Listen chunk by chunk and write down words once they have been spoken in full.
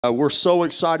We're so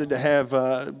excited to have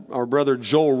our brother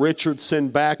Joel Richardson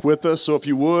back with us. So if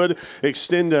you would,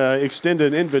 extend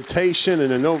an invitation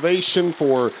and an ovation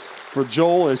for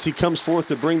Joel as he comes forth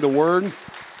to bring the word.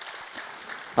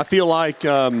 I feel like,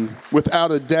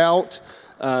 without a doubt,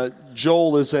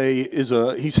 Joel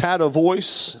he's had a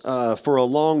voice for a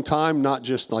long time, not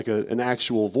just like an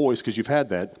actual voice, because you've had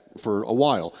that for a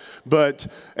while, but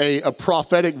a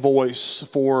prophetic voice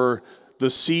for the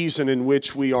season in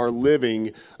which we are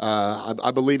living.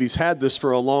 I believe he's had this for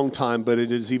a long time, but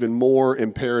it is even more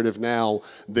imperative now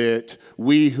that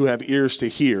we who have ears to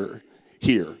hear.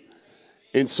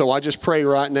 And so I just pray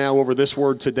right now over this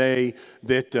word today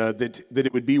that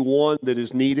it would be one that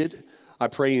is needed. I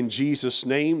pray in Jesus'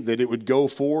 name that it would go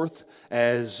forth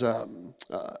as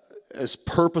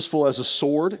purposeful as a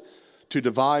sword to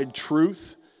divide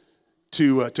truth,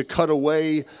 to cut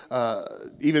away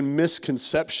even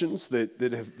misconceptions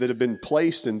that have been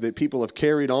placed and that people have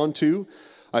carried on to.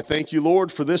 I thank you,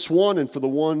 Lord, for this one and for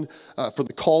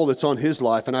the call that's on his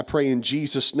life. And I pray in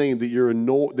Jesus' name that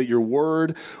your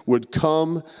word would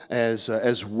come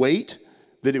as weight,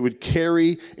 that it would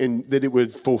carry and that it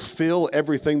would fulfill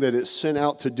everything that it's sent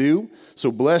out to do.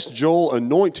 So bless Joel,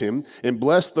 anoint him, and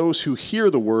bless those who hear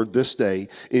the word this day.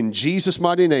 In Jesus'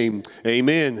 mighty name,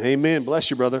 amen. Amen.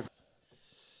 Bless you, brother.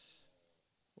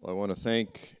 Well, I want to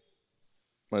thank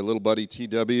my little buddy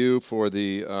TW for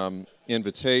the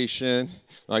invitation.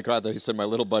 I got that he said my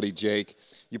little buddy Jake.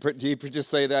 Do you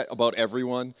just say that about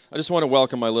everyone? I just want to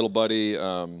welcome my little buddy.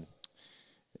 No,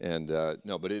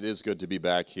 but it is good to be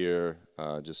back here.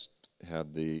 Just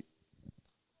had the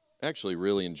actually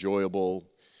really enjoyable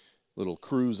little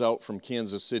cruise out from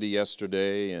Kansas City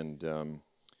yesterday, and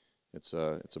it's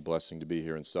a blessing to be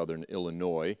here in Southern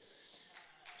Illinois.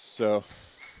 So.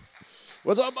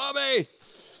 What's up, Bobby?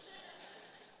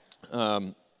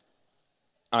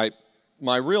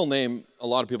 My real name, a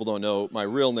lot of people don't know, my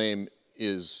real name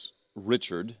is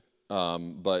Richard,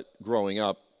 but growing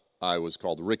up, I was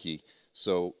called Ricky.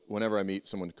 So whenever I meet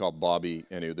someone called Bobby,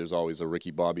 there's always a Ricky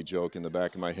Bobby joke in the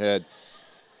back of my head.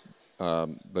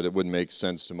 But it wouldn't make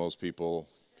sense to most people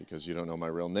because you don't know my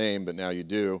real name, but now you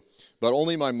do. But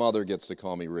only my mother gets to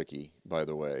call me Ricky, by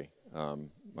the way.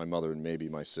 My mother and maybe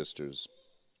my sisters.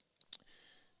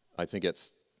 I think at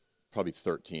probably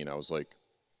 13, I was like,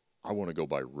 I want to go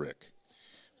by Rick.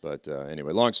 But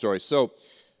anyway, long story. So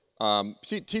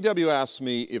TW asked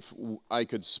me if I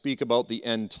could speak about the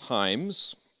end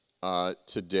times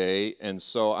today. And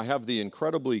so I have the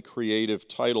incredibly creative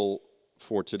title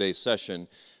for today's session,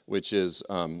 which is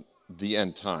The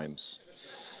End Times.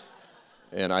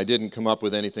 And I didn't come up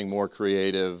with anything more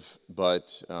creative,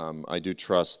 but I do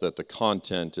trust that the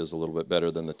content is a little bit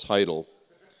better than the title.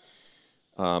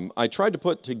 I tried to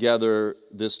put together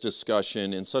this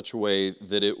discussion in such a way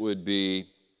that it would be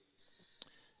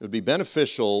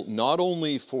beneficial not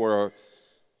only for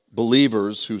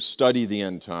believers who study the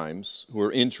end times, who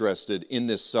are interested in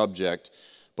this subject,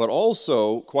 but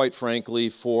also, quite frankly,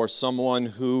 for someone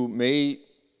who may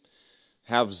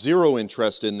have zero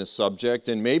interest in this subject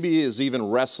and maybe is even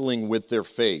wrestling with their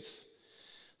faith.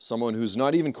 Someone who's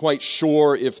not even quite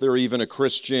sure if they're even a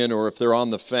Christian or if they're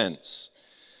on the fence.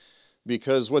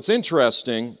 Because what's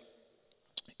interesting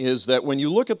is that when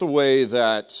you look at the way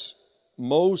that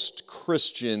most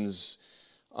Christians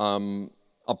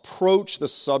approach the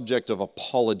subject of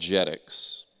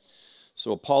apologetics,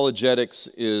 so apologetics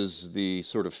is the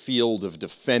sort of field of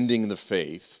defending the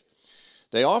faith,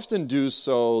 they often do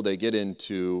so, they get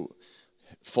into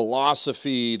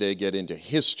philosophy, they get into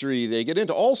history, they get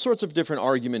into all sorts of different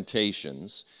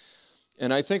argumentations.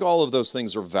 And I think all of those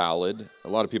things are valid. A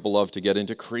lot of people love to get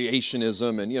into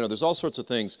creationism, and there's all sorts of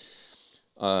things.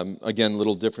 Again,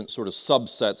 little different sort of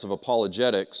subsets of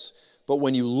apologetics. But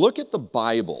when you look at the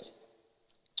Bible,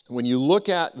 when you look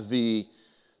at the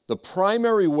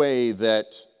primary way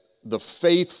that the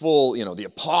faithful, the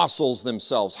apostles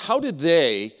themselves, how did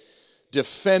they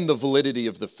defend the validity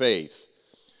of the faith?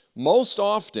 Most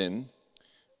often,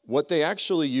 what they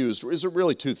actually used, is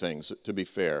really two things, to be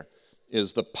fair,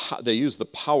 is they use the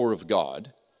power of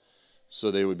God.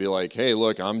 So they would be like, hey,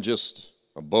 look, I'm just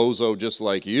a bozo just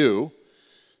like you.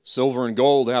 Silver and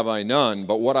gold have I none,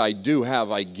 but what I do have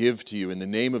I give to you. In the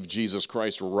name of Jesus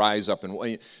Christ, rise up.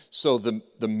 And so the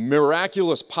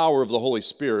miraculous power of the Holy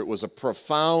Spirit was a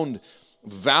profound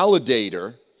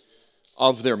validator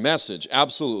of their message,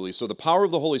 absolutely. So the power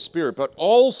of the Holy Spirit, but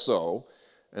also,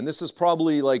 and this is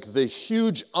probably like the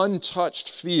huge untouched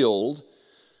field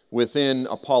within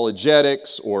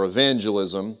apologetics or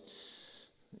evangelism,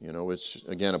 which,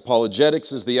 again,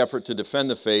 apologetics is the effort to defend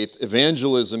the faith.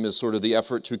 Evangelism is sort of the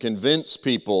effort to convince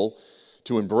people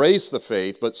to embrace the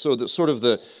faith, but so that sort of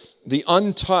the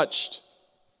untouched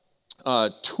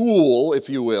tool, if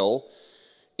you will,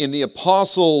 in the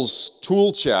apostles'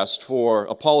 tool chest for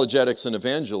apologetics and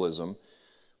evangelism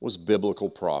was biblical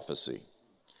prophecy.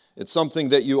 It's something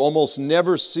that you almost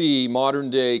never see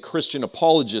modern-day Christian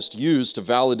apologists use to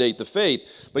validate the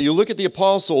faith. But you look at the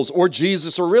apostles or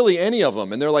Jesus or really any of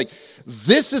them, and they're like,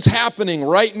 this is happening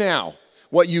right now.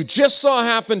 What you just saw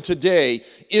happen today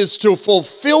is to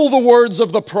fulfill the words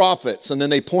of the prophets. And then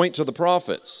they point to the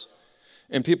prophets.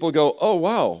 And people go, oh,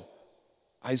 wow,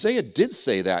 Isaiah did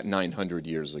say that 900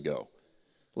 years ago.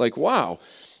 Like, wow.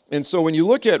 And so when you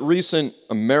look at recent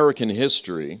American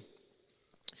history,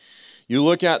 you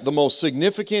look at the most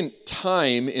significant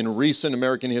time in recent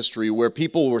American history where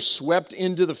people were swept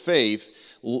into the faith.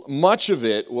 Much of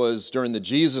it was during the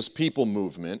Jesus People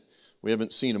movement. We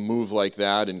haven't seen a move like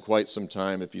that in quite some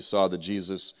time. If you saw the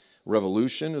Jesus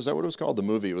Revolution, is that what it was called? The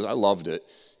movie. I loved it.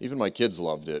 Even my kids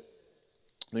loved it.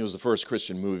 I think it was the first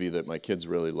Christian movie that my kids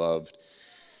really loved.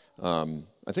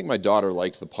 I think my daughter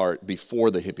liked the part before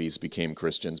the hippies became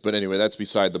Christians. But anyway, that's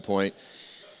beside the point.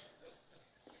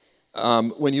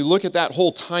 When you look at that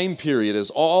whole time period as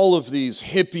all of these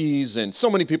hippies and so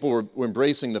many people were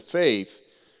embracing the faith,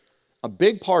 a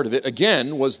big part of it,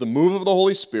 again, was the move of the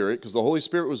Holy Spirit, because the Holy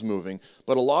Spirit was moving.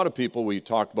 But a lot of people, we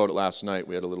talked about it last night,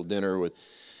 we had a little dinner with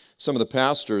some of the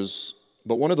pastors.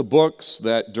 But one of the books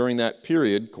that during that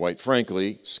period, quite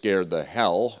frankly, scared the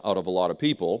hell out of a lot of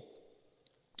people,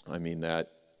 I mean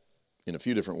that in a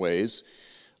few different ways,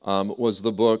 was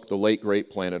the book, The Late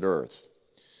Great Planet Earth.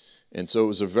 And so it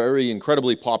was a very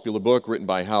incredibly popular book written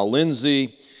by Hal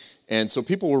Lindsey. And so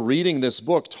people were reading this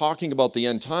book talking about the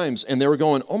end times, and they were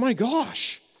going, oh my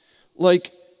gosh,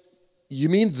 like, you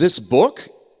mean this book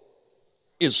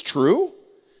is true?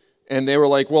 And they were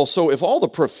like, well, so if all the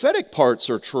prophetic parts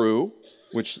are true,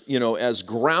 which, as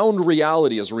ground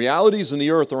reality, as realities in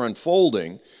the earth are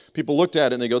unfolding, people looked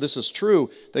at it and they go, this is true.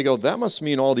 They go, that must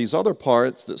mean all these other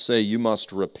parts that say you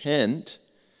must repent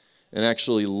and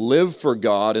actually live for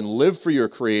God and live for your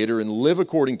Creator and live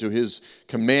according to His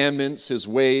commandments, His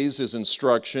ways, His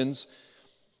instructions.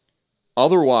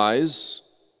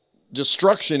 Otherwise,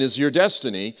 destruction is your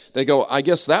destiny. They go, I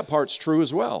guess that part's true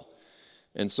as well.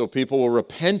 And so people were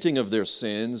repenting of their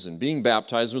sins and being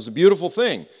baptized. It was a beautiful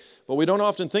thing. But we don't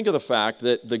often think of the fact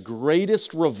that the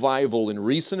greatest revival in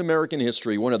recent American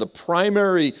history, one of the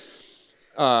primary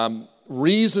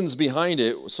reasons behind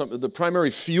it, the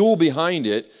primary fuel behind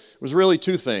it, was really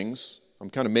two things.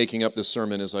 I'm kind of making up this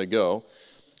sermon as I go.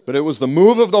 But it was the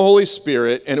move of the Holy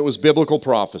Spirit, and it was biblical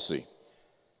prophecy.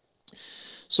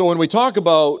 So when we talk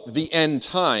about the end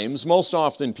times, most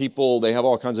often people, they have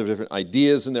all kinds of different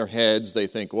ideas in their heads. They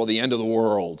think, well, the end of the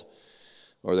world.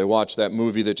 Or they watch that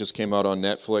movie that just came out on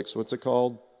Netflix. What's it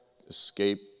called?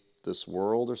 Escape This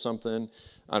World or something?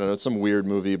 I don't know. It's some weird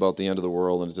movie about the end of the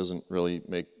world, and it doesn't really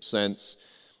make sense.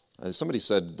 Somebody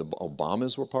said the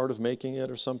Obamas were part of making it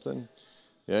or something.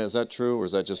 Yeah, is that true, or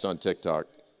is that just on TikTok?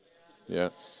 Yeah.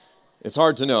 It's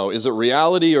hard to know. Is it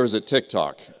reality or is it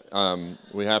TikTok?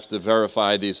 We have to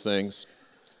verify these things.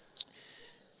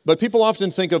 But people often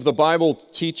think of the Bible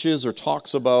teaches or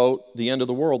talks about the end of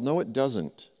the world. No, it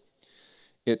doesn't.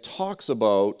 It talks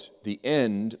about the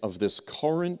end of this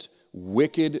current,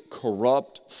 wicked,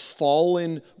 corrupt,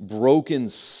 fallen, broken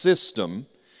system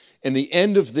and the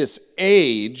end of this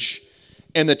age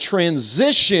and the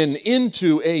transition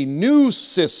into a new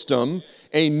system,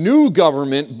 a new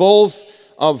government, both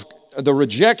of the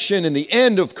rejection and the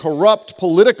end of corrupt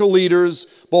political leaders,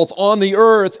 both on the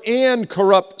earth and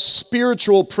corrupt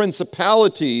spiritual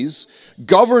principalities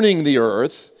governing the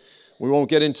earth. We won't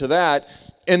get into that.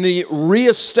 And the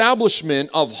reestablishment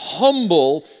of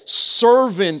humble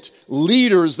servant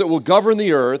leaders that will govern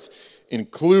the earth,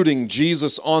 including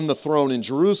Jesus on the throne in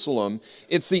Jerusalem.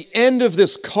 It's the end of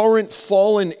this current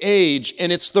fallen age,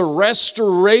 and it's the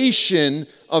restoration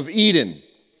of Eden.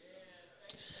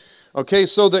 Okay,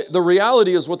 so the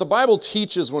reality is what the Bible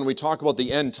teaches when we talk about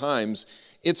the end times,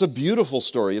 it's a beautiful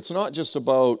story. It's not just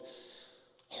about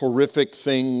horrific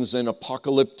things and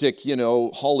apocalyptic,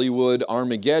 Hollywood,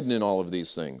 Armageddon and all of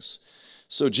these things.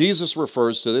 So Jesus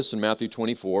refers to this in Matthew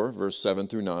 24, verse 7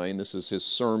 through 9. This is his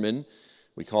sermon.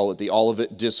 We call it the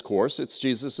Olivet Discourse. It's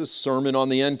Jesus' sermon on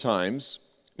the end times.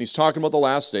 He's talking about the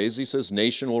last days. He says,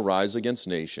 nation will rise against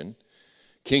nation,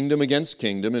 kingdom against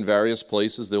kingdom. In various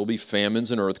places there will be famines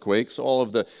and earthquakes, all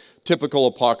of the typical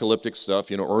apocalyptic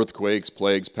stuff, earthquakes,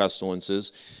 plagues,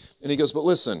 pestilences. And he goes, but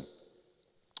listen,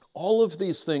 all of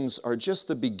these things are just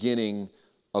the beginning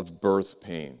of birth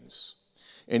pains.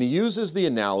 And he uses the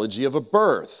analogy of a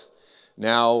birth.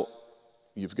 Now,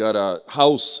 You've got a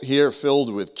house here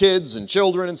filled with kids and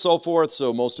children and so forth,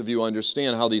 so most of you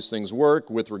understand how these things work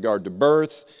with regard to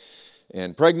birth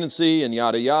and pregnancy and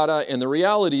yada yada. And the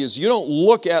reality is you don't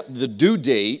look at the due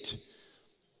date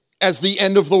as the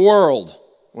end of the world.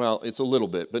 Well, it's a little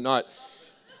bit, but not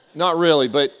really.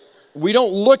 But we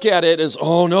don't look at it as,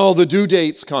 oh no, the due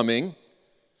date's coming.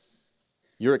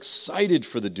 You're excited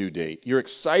for the due date. You're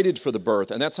excited for the birth.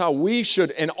 And that's how we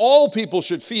should, and all people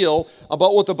should feel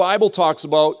about what the Bible talks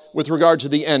about with regard to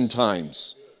the end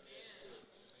times.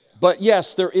 But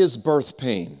yes, there is birth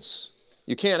pains.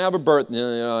 You can't have a birth, I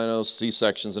know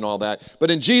C-sections and all that.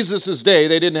 But in Jesus' day,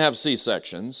 they didn't have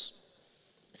C-sections.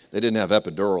 They didn't have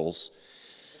epidurals.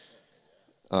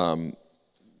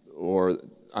 Or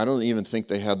I don't even think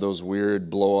they had those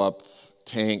weird blow-up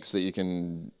tanks that you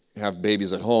can have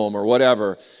babies at home or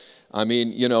whatever. I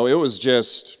mean, it was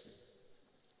just,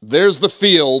 there's the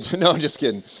field. No, just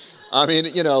kidding. I mean,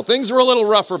 things were a little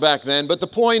rougher back then, but the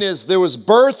point is there was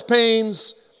birth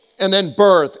pains and then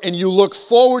birth, and you look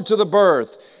forward to the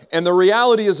birth. And the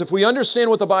reality is if we understand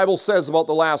what the Bible says about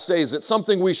the last days, it's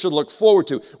something we should look forward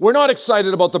to. We're not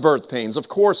excited about the birth pains. Of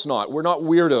course not. We're not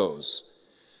weirdos.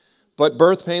 But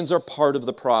birth pains are part of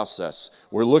the process.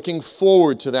 We're looking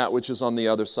forward to that which is on the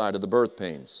other side of the birth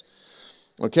pains.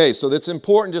 Okay, so it's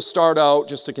important to start out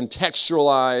just to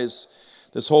contextualize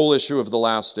this whole issue of the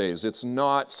last days. It's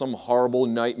not some horrible,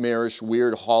 nightmarish,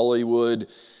 weird Hollywood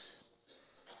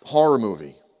horror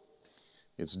movie.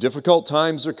 It's difficult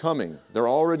times are coming. They're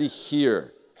already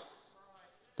here.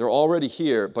 They're already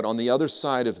here, but on the other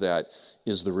side of that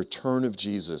is the return of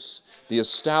Jesus, the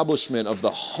establishment of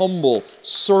the humble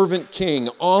servant king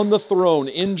on the throne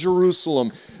in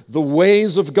Jerusalem, the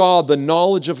ways of God, the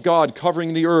knowledge of God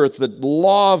covering the earth, the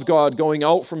law of God going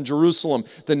out from Jerusalem,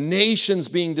 the nations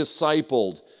being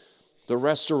discipled, the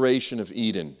restoration of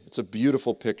Eden. It's a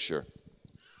beautiful picture.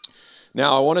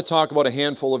 Now, I want to talk about a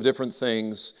handful of different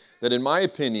things that, in my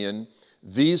opinion,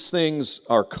 these things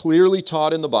are clearly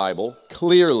taught in the Bible,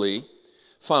 clearly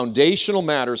foundational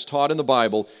matters taught in the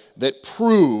Bible that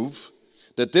prove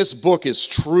that this book is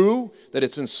true, that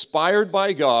it's inspired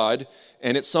by God,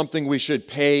 and it's something we should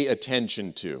pay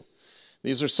attention to.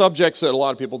 These are subjects that a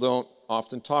lot of people don't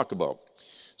often talk about.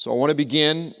 So I want to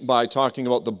begin by talking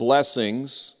about the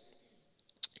blessings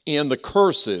and the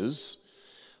curses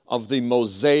of the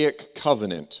Mosaic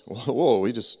covenant. Whoa,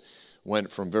 we just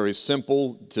went from very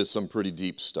simple to some pretty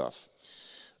deep stuff.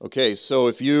 Okay, so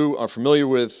if you are familiar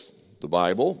with the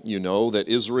Bible, you know that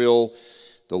Israel,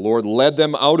 the Lord led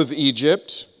them out of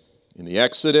Egypt in the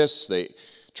Exodus. They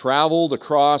traveled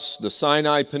across the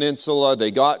Sinai Peninsula. They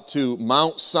got to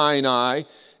Mount Sinai,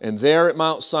 and there at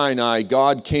Mount Sinai,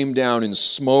 God came down in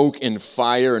smoke and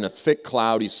fire and a thick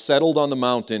cloud. He settled on the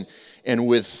mountain, and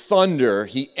with thunder,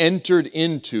 he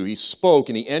spoke,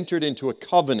 and he entered into a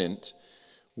covenant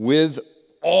with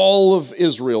all of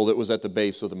Israel that was at the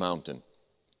base of the mountain.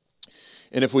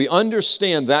 And if we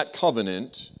understand that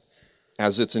covenant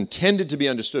as it's intended to be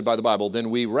understood by the Bible, then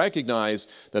we recognize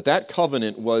that that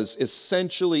covenant was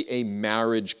essentially a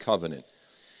marriage covenant.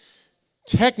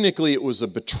 Technically, it was a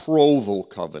betrothal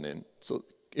covenant. So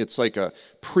it's like a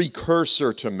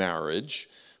precursor to marriage.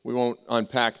 We won't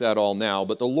unpack that all now,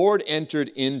 but the Lord entered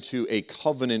into a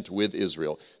covenant with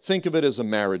Israel. Think of it as a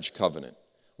marriage covenant.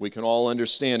 We can all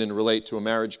understand and relate to a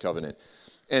marriage covenant.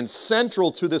 And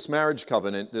central to this marriage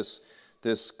covenant,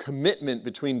 this commitment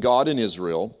between God and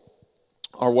Israel,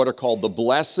 are what are called the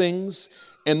blessings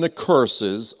and the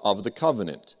curses of the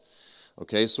covenant.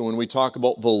 Okay, so when we talk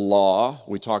about the law,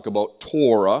 we talk about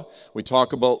Torah, we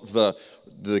talk about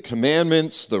the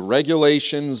commandments, the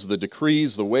regulations, the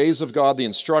decrees, the ways of God, the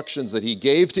instructions that he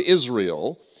gave to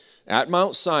Israel at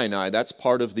Mount Sinai. That's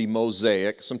part of the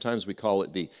Mosaic. Sometimes we call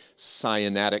it the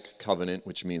Sinaitic covenant,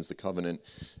 which means the covenant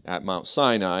at Mount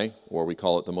Sinai, or we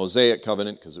call it the Mosaic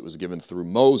covenant because it was given through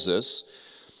Moses.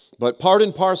 But part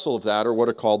and parcel of that are what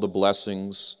are called the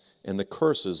blessings and the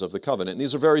curses of the covenant. And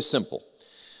these are very simple.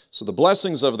 So the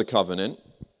blessings of the covenant,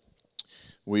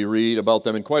 we read about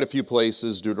them in quite a few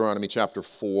places. Deuteronomy chapter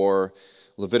 4,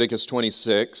 Leviticus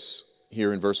 26,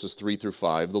 here in verses 3 through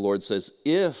 5. The Lord says,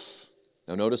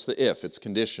 now notice the if, it's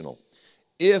conditional.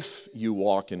 If you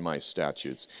walk in my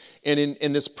statutes. And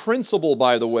this principle,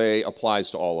 by the way, applies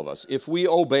to all of us. If we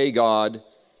obey God,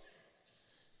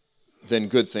 then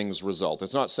good things result.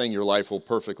 It's not saying your life will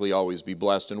perfectly always be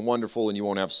blessed and wonderful and you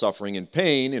won't have suffering and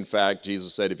pain. In fact,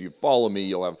 Jesus said, if you follow me,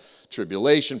 you'll have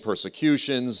tribulation,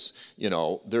 persecutions.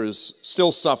 There's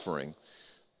still suffering.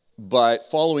 But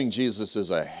following Jesus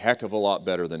is a heck of a lot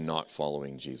better than not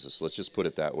following Jesus. Let's just put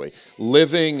it that way.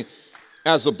 Living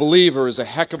as a believer is a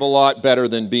heck of a lot better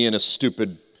than being a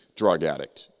stupid drug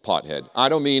addict, pothead. I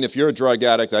don't mean if you're a drug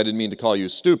addict, I didn't mean to call you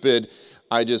stupid.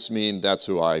 I just mean that's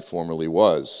who I formerly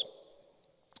was,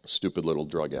 a stupid little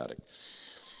drug addict.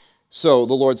 So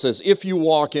the Lord says, if you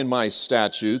walk in my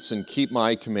statutes and keep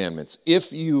my commandments,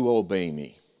 if you obey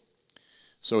me,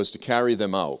 so as to carry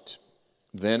them out,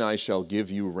 then I shall give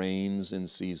you rains in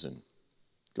season.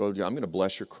 I'm going to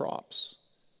bless your crops.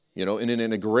 You know, in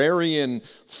an agrarian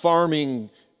farming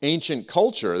ancient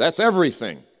culture, that's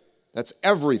everything. That's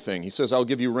everything. He says, I'll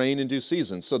give you rain in due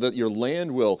season so that your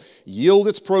land will yield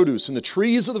its produce and the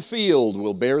trees of the field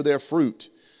will bear their fruit.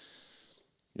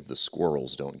 If the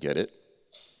squirrels don't get it.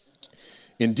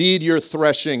 Indeed, your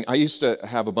threshing. I used to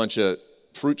have a bunch of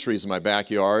fruit trees in my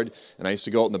backyard, and I used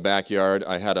to go out in the backyard.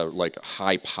 I had a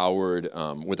high-powered,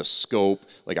 with a scope,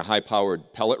 like a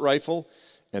high-powered pellet rifle.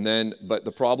 But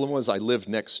the problem was I lived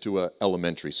next to an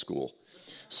elementary school.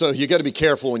 So you got to be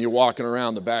careful when you're walking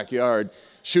around the backyard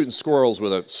shooting squirrels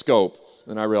with a scope.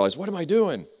 And I realized, what am I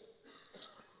doing?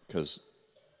 Because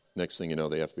next thing you know,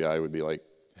 the FBI would be like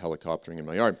helicoptering in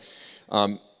my yard.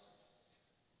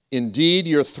 Indeed,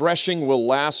 your threshing will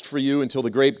last for you until the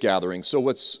grape gathering. So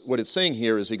what it's saying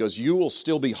here is he goes, you will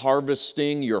still be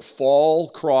harvesting your fall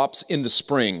crops in the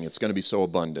spring. It's going to be so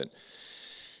abundant.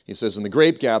 He says, and the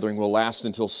grape gathering will last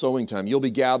until sowing time. You'll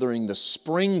be gathering the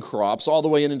spring crops all the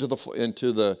way into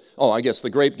the I guess the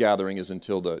grape gathering is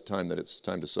until the time that it's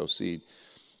time to sow seed.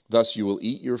 Thus you will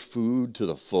eat your food to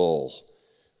the full.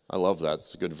 I love that.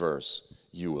 It's a good verse.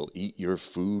 You will eat your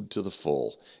food to the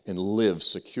full and live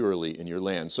securely in your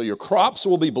land. So your crops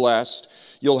will be blessed.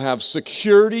 You'll have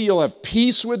security. You'll have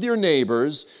peace with your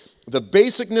neighbors. The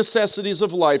basic necessities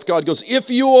of life. God goes, if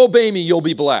you obey me, you'll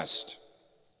be blessed.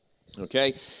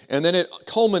 Okay? And then it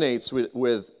culminates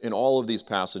with in all of these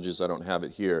passages, I don't have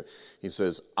it here, he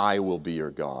says, I will be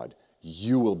your God.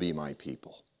 You will be my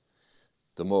people.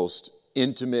 The most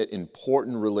intimate,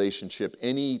 important relationship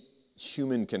any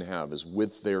human can have is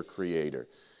with their Creator.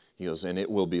 He goes, and it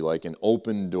will be like an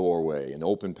open doorway, an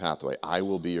open pathway. I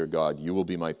will be your God. You will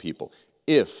be my people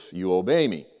if you obey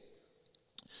me.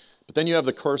 But then you have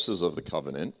the curses of the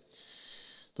covenant.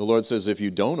 The Lord says, if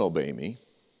you don't obey me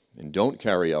and don't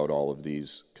carry out all of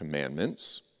these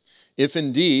commandments, if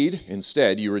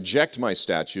instead you reject my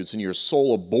statutes and your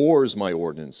soul abhors my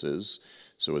ordinances,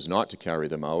 so as not to carry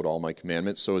them out, all my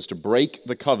commandments, so as to break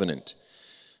the covenant.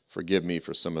 Forgive me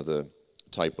for some of the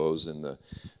typos in the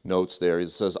notes there. It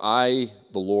says, I,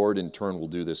 the Lord, in turn will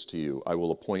do this to you. I will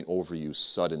appoint over you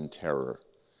sudden terror,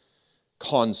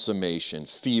 consummation,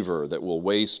 fever that will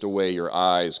waste away your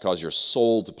eyes, cause your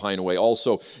soul to pine away.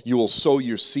 Also, you will sow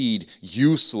your seed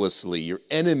uselessly. Your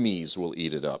enemies will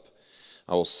eat it up.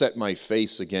 I will set my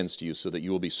face against you so that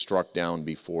you will be struck down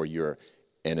before your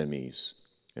enemies.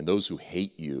 And those who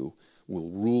hate you will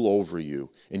rule over you,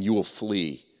 and you will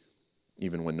flee.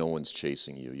 Even when no one's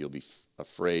chasing you, you'll be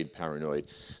afraid, paranoid.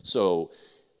 So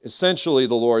essentially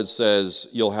the Lord says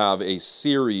you'll have a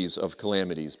series of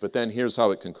calamities. But then here's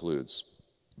how it concludes.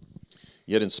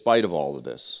 Yet in spite of all of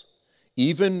this,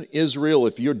 even Israel,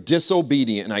 if you're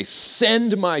disobedient, and I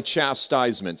send my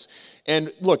chastisements,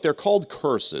 and look, they're called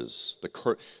curses.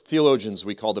 Theologians,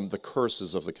 we call them the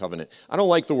curses of the covenant. I don't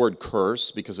like the word curse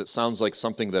because it sounds like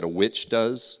something that a witch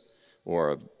does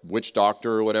or a witch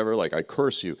doctor or whatever, like I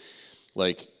curse you.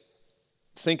 Like,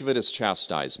 think of it as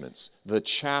chastisements. The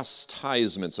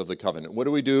chastisements of the covenant. What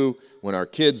do we do when our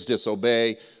kids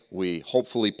disobey? We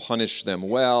hopefully punish them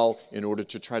well in order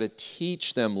to try to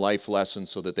teach them life lessons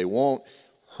so that they won't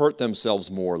hurt themselves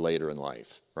more later in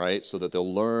life, right? So that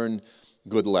they'll learn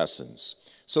good lessons.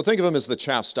 So think of them as the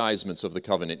chastisements of the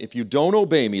covenant. If you don't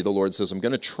obey me, the Lord says, I'm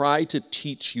going to try to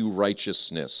teach you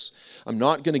righteousness. I'm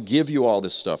not going to give you all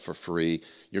this stuff for free.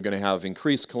 You're going to have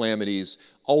increased calamities,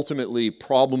 ultimately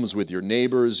problems with your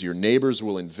neighbors. Your neighbors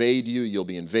will invade you. You'll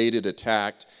be invaded,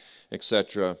 attacked,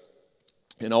 etc.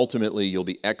 And ultimately, you'll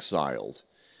be exiled.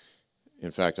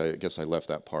 In fact, I guess I left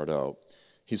that part out.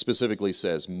 He specifically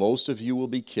says, most of you will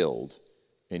be killed,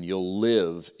 and you'll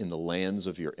live in the lands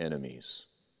of your enemies.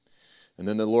 And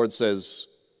then the Lord says,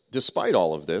 despite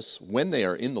all of this, when they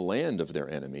are in the land of their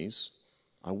enemies,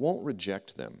 I won't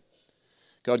reject them.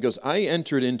 God goes, I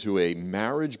entered into a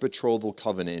marriage betrothal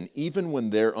covenant, and even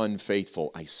when they're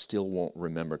unfaithful, I still won't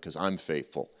remember because I'm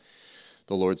faithful.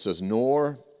 The Lord says,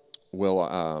 nor will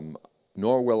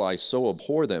I so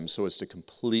abhor them so as to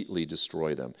completely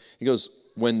destroy them. He goes,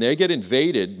 when they get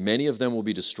invaded, many of them will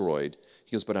be destroyed.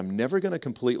 He goes, but I'm never going to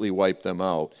completely wipe them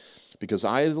out because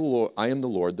I am the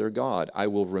Lord their God. I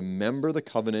will remember the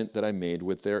covenant that I made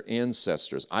with their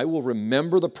ancestors. I will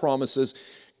remember the promises.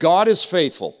 God is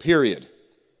faithful, period.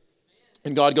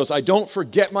 And God goes, I don't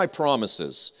forget my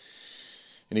promises.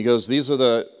 And he goes, these are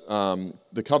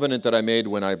the covenant that I made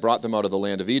when I brought them out of the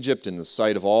land of Egypt in the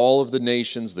sight of all of the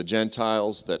nations, the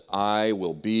Gentiles, that I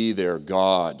will be their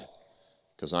God,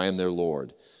 because I am their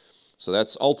Lord. So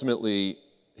that's ultimately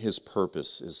his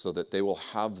purpose, is so that they will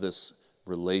have this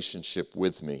relationship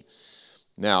with me.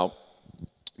 Now,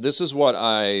 this is what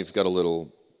I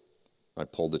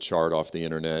pulled the chart off the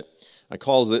internet. I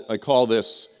call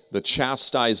this the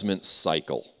chastisement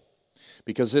cycle,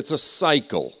 because it's a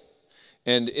cycle.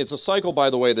 And it's a cycle,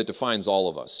 by the way, that defines all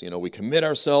of us. You know, we commit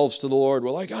ourselves to the Lord. We're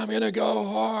like, I'm going to go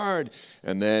hard.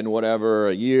 And then whatever,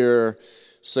 a year,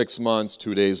 6 months,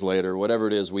 2 days later, whatever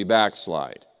it is, we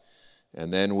backslide.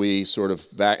 And then we sort of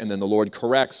and then the Lord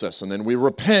corrects us. And then we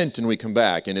repent and we come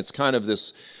back. And it's kind of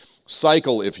this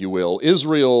cycle, if you will.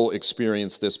 Israel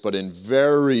experienced this, but in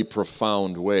very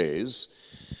profound ways.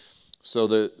 So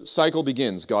the cycle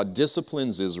begins. God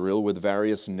disciplines Israel with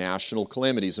various national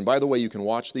calamities. And by the way, you can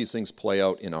watch these things play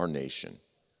out in our nation.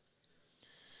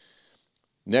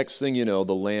 Next thing you know,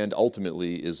 the land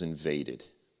ultimately is invaded.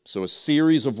 So a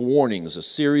series of warnings, a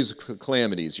series of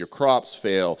calamities. Your crops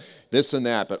fail, this and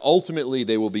that. But ultimately,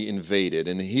 they will be invaded.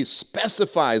 And he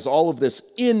specifies all of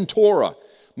this in Torah.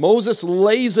 Moses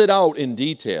lays it out in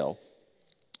detail.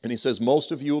 And he says,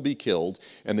 most of you will be killed,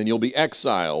 and then you'll be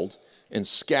exiled and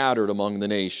scattered among the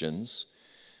nations.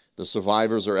 The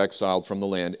survivors are exiled from the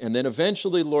land. And then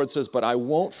eventually the Lord says, but I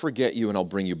won't forget you and I'll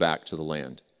bring you back to the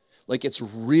land. Like, it's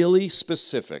really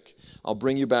specific. I'll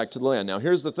bring you back to the land. Now,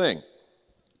 here's the thing.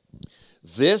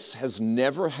 This has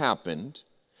never happened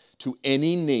to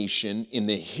any nation in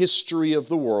the history of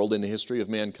the world, in the history of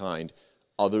mankind,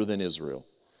 other than Israel.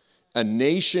 A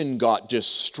nation got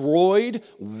destroyed,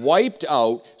 wiped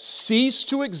out, ceased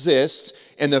to exist,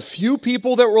 and the few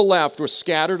people that were left were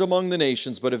scattered among the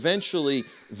nations, but eventually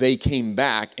they came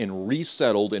back and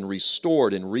resettled and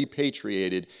restored and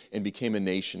repatriated and became a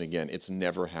nation again. It's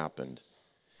never happened.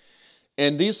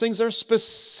 And these things are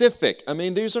specific. I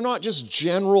mean, these are not just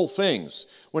general things.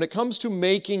 When it comes to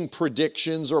making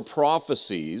predictions or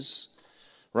prophecies,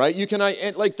 right,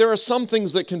 there are some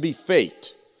things that can be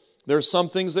faked. There are some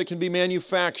things that can be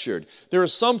manufactured. There are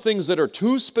some things that are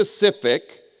too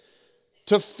specific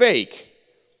to fake.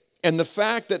 And the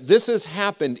fact that this has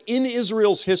happened in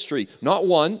Israel's history, not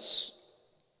once,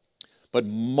 but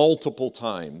multiple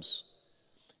times,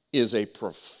 is a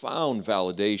profound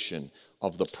validation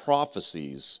of the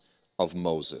prophecies of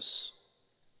Moses.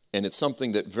 And it's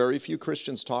something that very few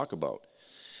Christians talk about.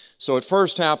 So it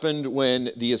first happened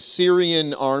when the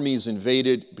Assyrian armies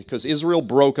invaded, because Israel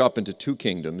broke up into two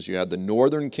kingdoms. You had the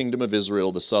northern kingdom of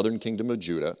Israel, the southern kingdom of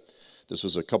Judah. This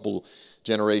was a couple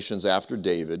generations after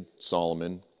David,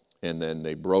 Solomon, and then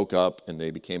they broke up and they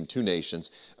became two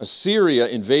nations. Assyria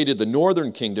invaded the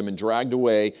northern kingdom and dragged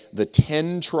away the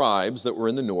 10 tribes that were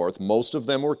in the north. Most of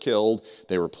them were killed.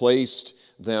 They replaced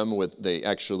them they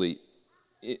actually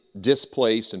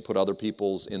displaced and put other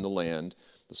peoples in the land,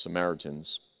 the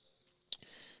Samaritans.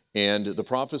 And the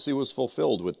prophecy was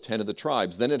fulfilled with 10 of the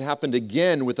tribes. Then it happened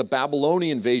again with the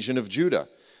Babylonian invasion of Judah.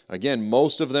 Again,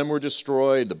 most of them were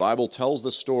destroyed. The Bible tells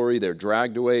the story. They're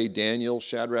dragged away, Daniel,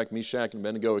 Shadrach, Meshach, and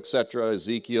Abednego, etc.,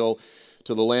 Ezekiel,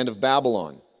 to the land of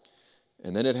Babylon.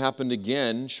 And then it happened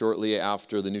again shortly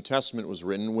after the New Testament was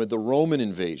written with the Roman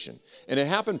invasion. And it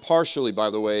happened partially, by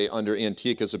the way, under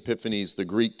Antiochus Epiphanes, the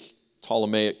Greek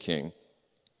Ptolemaic king.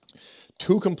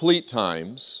 2 complete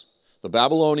times. The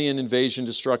Babylonian invasion,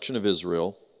 destruction of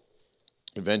Israel,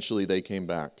 eventually they came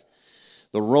back.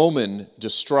 The Roman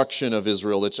destruction of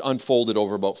Israel, it's unfolded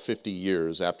over about 50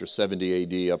 years, after 70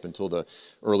 AD up until the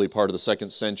early part of the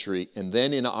 2nd century. And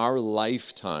then in our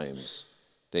lifetimes,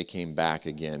 they came back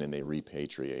again and they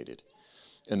repatriated.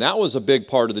 And that was a big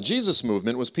part of the Jesus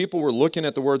movement, was people were looking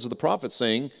at the words of the prophet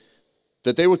saying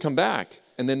that they would come back.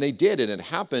 And then they did, and it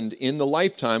happened in the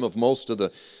lifetime of most of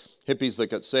the hippies that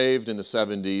got saved in the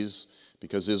 70s,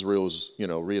 because Israel was,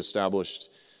 reestablished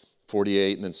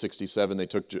 48, and then 67 they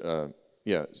took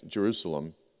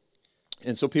Jerusalem.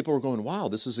 And so people were going, wow,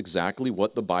 this is exactly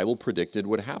what the Bible predicted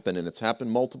would happen, and it's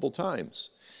happened multiple times.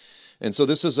 And so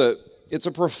it's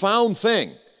a profound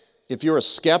thing. If you're a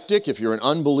skeptic, if you're an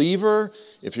unbeliever,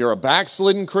 if you're a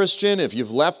backslidden Christian, if you've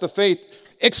left the faith,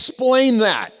 explain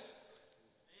that.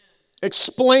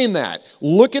 Explain that.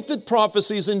 Look at the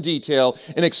prophecies in detail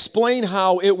and explain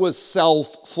how it was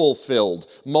self-fulfilled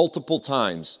multiple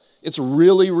times. It's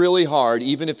really, really hard,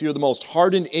 even if you're the most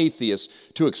hardened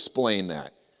atheist, to explain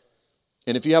that.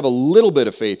 And if you have a little bit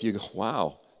of faith, you go,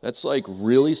 wow, that's like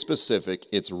really specific.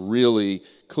 It's really,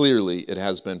 clearly, it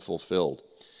has been fulfilled.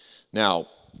 Now,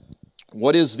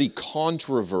 what is the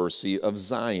controversy of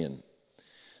Zion?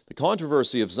 The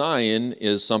controversy of Zion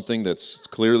is something that's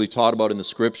clearly taught about in the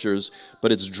scriptures, but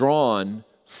it's drawn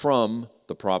from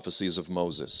the prophecies of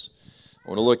Moses. I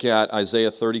want to look at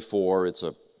Isaiah 34. It's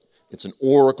an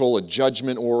oracle, a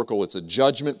judgment oracle. It's a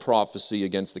judgment prophecy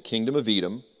against the kingdom of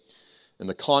Edom, and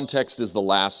the context is the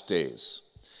last days.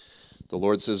 The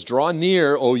Lord says, "Draw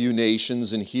near, O you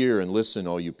nations, and hear, and listen,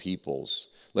 O you peoples.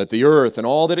 Let the earth and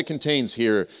all that it contains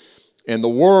hear, and the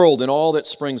world and all that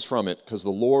springs from it, because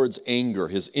the Lord's anger,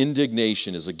 his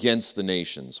indignation is against the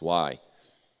nations." Why?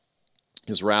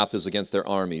 His wrath is against their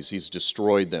armies. He's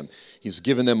destroyed them. He's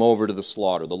given them over to the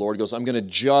slaughter. The Lord goes, "I'm going to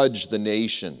judge the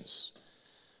nations."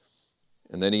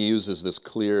 And then he uses this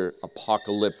clear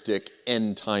apocalyptic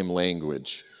end-time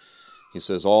language. He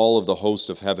says, all of the host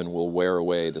of heaven will wear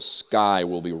away. The sky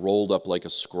will be rolled up like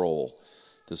a scroll.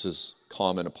 This is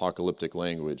common apocalyptic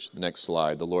language. The next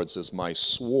slide. The Lord says, "My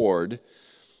sword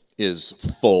is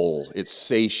full. It's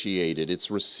satiated. It's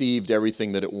received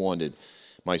everything that it wanted.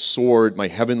 My sword, my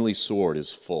heavenly sword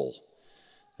is full."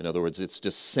 In other words, it's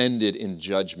descended in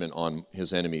judgment on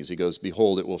his enemies. He goes,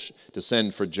 "Behold, it will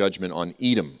descend for judgment on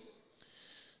Edom,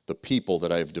 the people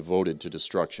that I have devoted to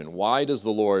destruction." Why is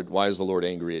the Lord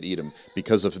angry at Edom?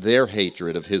 Because of their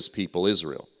hatred of his people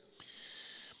Israel.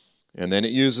 And then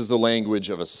it uses the language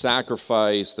of a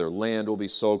sacrifice. Their land will be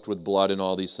soaked with blood and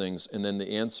all these things. And then the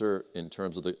answer in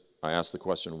terms of I ask the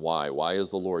question, why? Why is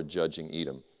the Lord judging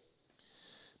Edom?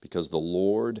 Because the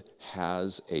Lord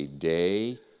has a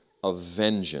day of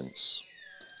vengeance,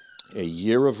 a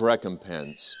year of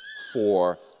recompense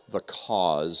for the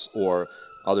cause, or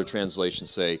other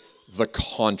translations say, the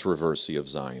controversy of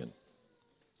Zion.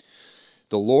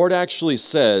 The Lord actually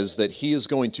says that he is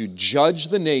going to judge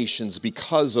the nations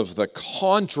because of the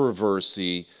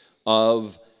controversy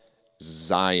of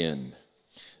Zion.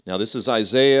 Now, this is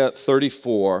Isaiah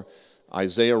 34.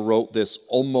 Isaiah wrote this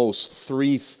almost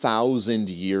 3,000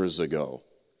 years ago.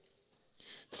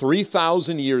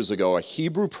 3,000 years ago, a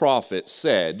Hebrew prophet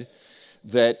said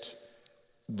that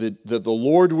the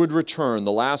Lord would return,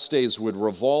 the last days would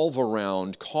revolve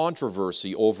around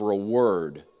controversy over a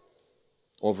word,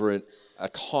 over a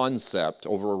concept,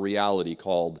 over a reality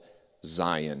called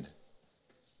Zion.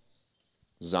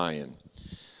 Zion.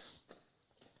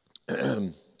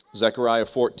 Zechariah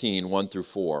 14, 1 through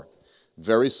 4.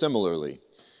 Very similarly,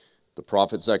 the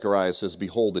prophet Zechariah says,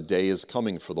 "Behold, a day is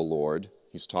coming for the Lord."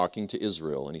 He's talking to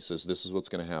Israel, and he says, this is what's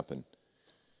going to happen.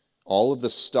 All of the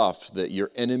stuff that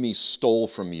your enemy stole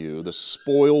from you, the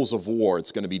spoils of war,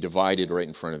 it's going to be divided right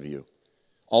in front of you.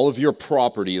 All of your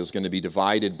property is going to be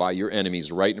divided by your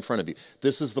enemies right in front of you.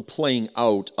 This is the playing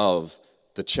out of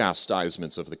the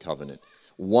chastisements of the covenant.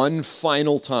 One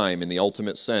final time in the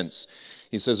ultimate sense.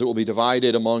 He says, "It will be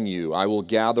divided among you. I will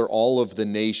gather all of the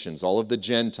nations, all of the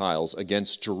Gentiles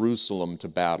against Jerusalem to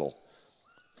battle."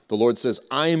 The Lord says,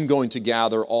 I am going to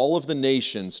gather all of the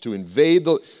nations to invade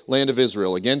the land of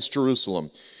Israel against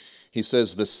Jerusalem. He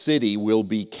says the city will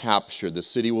be captured. The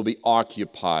city will be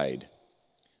occupied.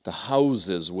 The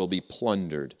houses will be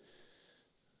plundered.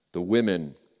 The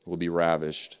women will be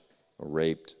ravished or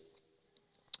raped.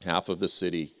 Half of the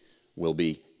city will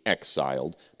be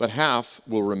exiled, but half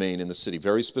will remain in the city.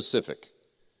 Very specific.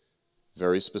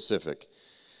 Very specific.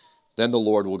 Then the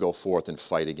Lord will go forth and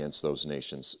fight against those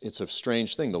nations. It's a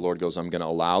strange thing. The Lord goes, I'm going to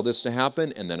allow this to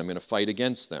happen, and then I'm going to fight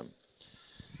against them.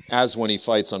 As when he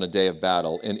fights on a day of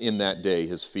battle, and in that day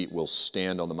his feet will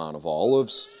stand on the Mount of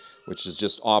Olives, which is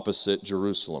just opposite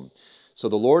Jerusalem. So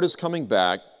the Lord is coming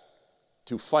back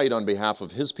to fight on behalf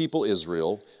of his people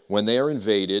Israel when they are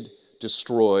invaded,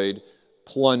 destroyed,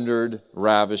 plundered,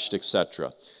 ravished,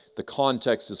 etc. The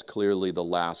context is clearly the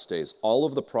last days. All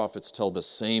of the prophets tell the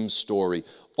same story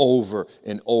over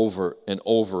and over and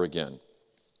over again.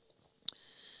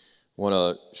 I want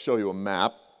to show you a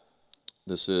map.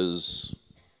 This is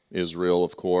Israel,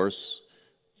 of course.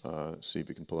 See if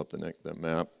you can pull up that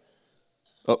map.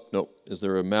 Oh, no. Is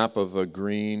there a map of a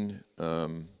green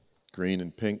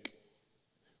and pink?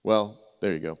 Well,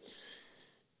 there you go.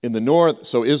 In the north,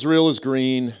 so Israel is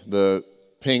green, the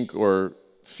pink or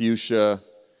fuchsia.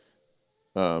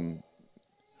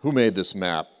 Who made this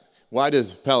map? Why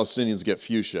did Palestinians get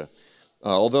fuchsia?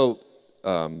 Although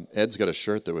Ed's got a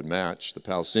shirt that would match the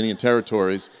Palestinian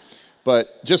territories.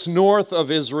 But just north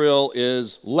of Israel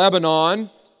is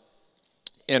Lebanon.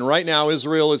 And right now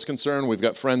Israel is concerned. We've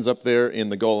got friends up there in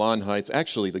the Golan Heights.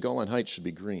 Actually, the Golan Heights should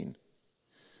be green.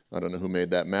 I don't know who made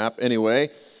that map. Anyway,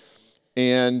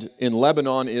 and in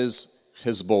Lebanon is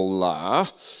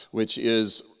Hezbollah, which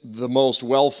is the most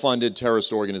well-funded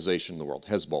terrorist organization in the world,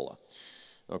 Hezbollah.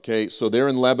 Okay, so they're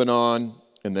in Lebanon,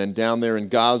 and then down there in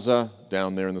Gaza,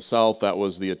 down there in the south, that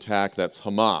was the attack, that's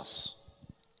Hamas.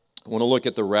 I want to look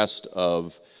at the rest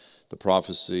of the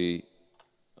prophecy.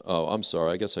 Oh, I'm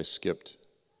sorry. I guess I skipped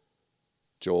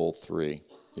Joel 3.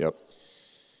 Yep.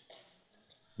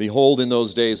 Behold, in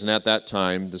those days and at that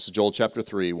time, this is Joel chapter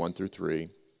 3, 1 through 3,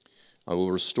 I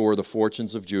will restore the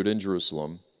fortunes of Judah and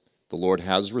Jerusalem. The Lord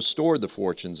has restored the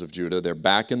fortunes of Judah. They're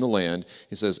back in the land.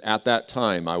 He says, at that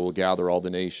time I will gather all the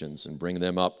nations and bring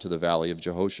them up to the valley of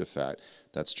Jehoshaphat.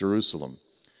 That's Jerusalem.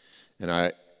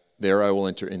 And there I will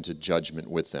enter into judgment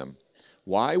with them.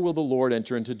 Why will the Lord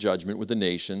enter into judgment with the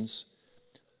nations?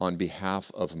 On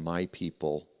behalf of my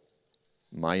people,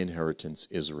 my inheritance,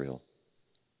 Israel.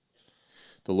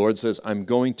 The Lord says, I'm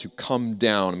going to come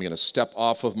down. I'm going to step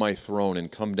off of my throne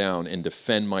and come down and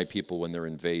defend my people when they're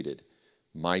invaded.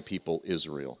 My people,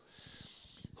 Israel.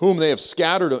 Whom they have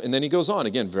scattered. And then he goes on,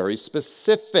 again, very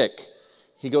specific.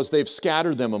 He goes, they've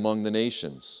scattered them among the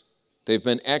nations. They've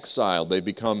been exiled. They've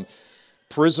become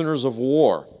prisoners of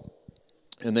war.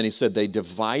 And then he said, they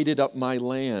divided up my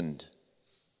land.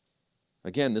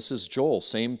 Again, this is Joel,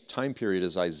 same time period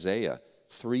as Isaiah,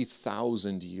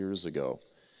 3,000 years ago.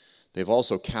 They've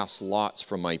also cast lots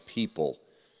from my people,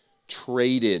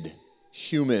 traded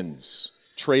humans,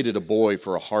 traded a boy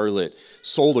for a harlot,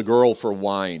 sold a girl for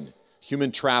wine,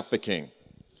 human trafficking,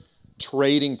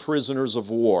 trading prisoners of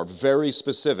war, very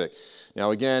specific.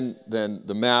 Now again, then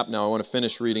the map, now I want to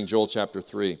finish reading Joel chapter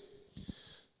 3.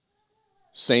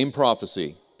 Same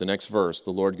prophecy, the next verse,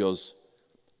 the Lord goes,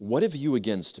 what have you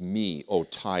against me, O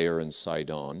Tyre and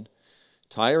Sidon?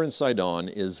 Tyre and Sidon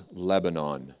is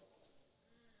Lebanon.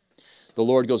 The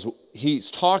Lord goes,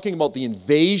 he's talking about the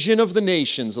invasion of the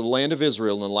nations of the land of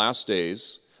Israel in the last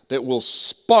days that will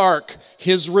spark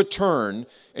his return.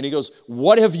 And he goes,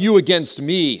 what have you against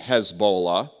me,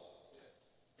 Hezbollah,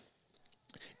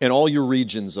 and all your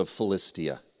regions of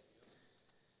Philistia?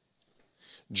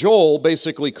 Joel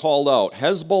basically called out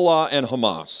Hezbollah and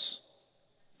Hamas.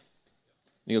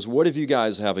 He goes, what have you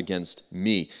guys have against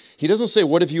me? He doesn't say,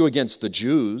 what have you against the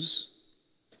Jews?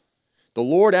 The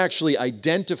Lord actually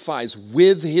identifies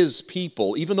with his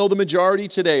people, even though the majority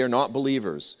today are not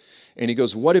believers. And he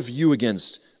goes, what have you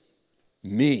against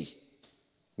me?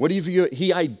 What have you?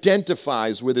 He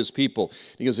identifies with his people.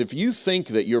 He goes, if you think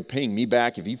that you're paying me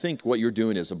back, if you think what you're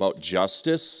doing is about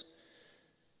justice,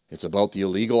 it's about the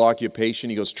illegal occupation,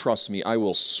 he goes, trust me, I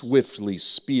will swiftly,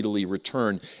 speedily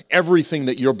return everything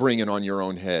that you're bringing on your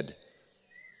own head.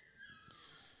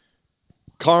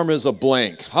 Karma is a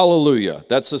blank. Hallelujah.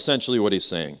 That's essentially what he's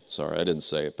saying. Sorry, I didn't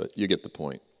say it, but you get the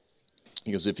point.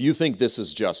 He goes, if you think this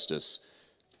is justice,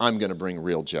 I'm going to bring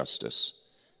real justice.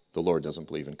 The Lord doesn't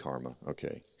believe in karma.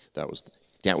 Okay, that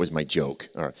was my joke.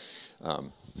 All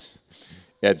right.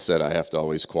 Ed said I have to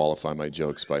always qualify my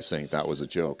jokes by saying that was a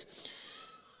joke.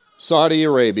 Saudi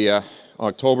Arabia,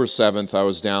 October 7th, I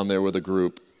was down there with a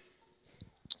group,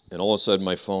 and all of a sudden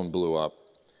my phone blew up.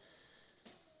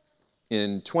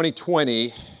 In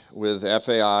 2020, with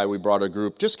FAI, we brought a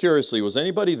group. Just curiously, was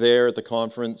anybody there at the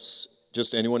conference?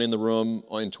 Just anyone in the room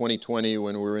in 2020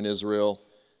 when we were in Israel?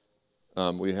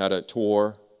 We had a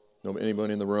tour.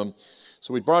 Anybody in the room?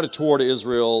 So we brought a tour to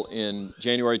Israel in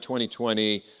January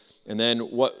 2020, and then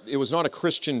it was not a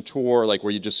Christian tour like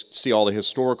where you just see all the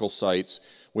historical sites.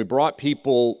 We brought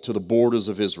people to the borders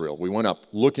of Israel. We went up,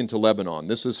 look into Lebanon.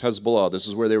 This is Hezbollah. This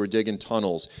is where they were digging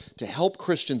tunnels to help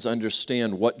Christians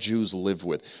understand what Jews live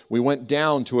with. We went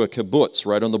down to a kibbutz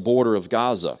right on the border of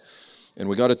Gaza, and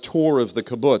we got a tour of the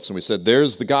kibbutz, and we said,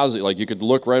 there's the Gaza, like you could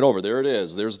look right over. There it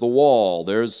is. There's the wall.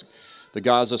 There's the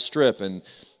Gaza Strip. And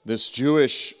this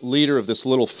Jewish leader of this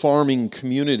little farming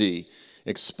community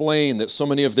explained that so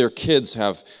many of their kids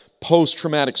have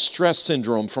post-traumatic stress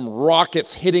syndrome from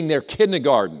rockets hitting their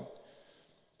kindergarten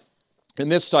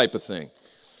and this type of thing.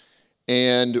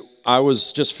 And I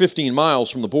was just 15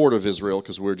 miles from the border of Israel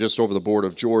because we were just over the border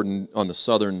of Jordan on the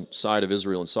southern side of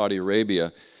Israel in Saudi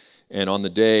Arabia. And on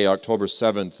the day, October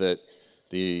 7th, that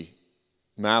the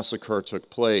massacre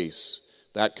took place,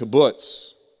 that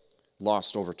kibbutz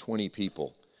lost over 20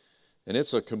 people. And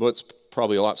it's a kibbutz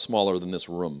probably a lot smaller than this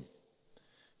room.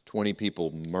 20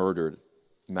 people murdered,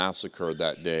 massacred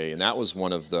that day, and that was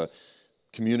one of the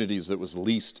communities that was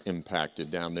least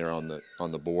impacted down there on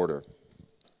the border.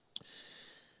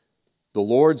 The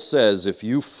Lord says, if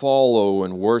you follow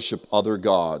and worship other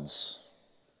gods,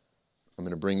 I'm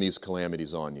going to bring these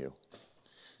calamities on you.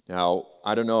 Now,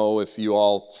 I don't know if you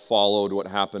all followed what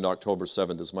happened October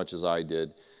 7th as much as I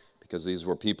did, because these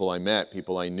were people I met,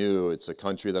 people I knew. It's a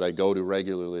country that I go to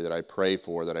regularly, that I pray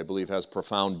for, that I believe has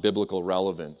profound biblical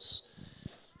relevance.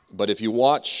 But if you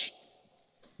watch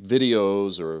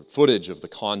videos or footage of the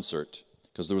concert,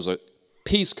 because there was a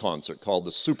peace concert called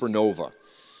the Supernova,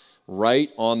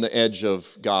 right on the edge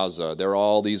of Gaza. There are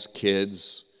all these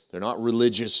kids. They're not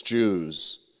religious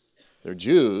Jews. They're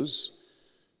Jews,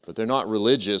 but they're not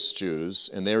religious Jews,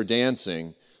 and they're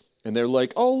dancing. And they're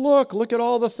like, oh, look at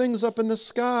all the things up in the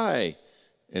sky.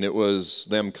 And it was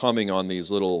them coming on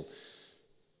these little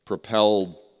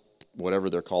propelled, whatever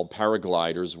they're called,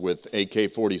 paragliders with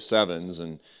AK-47s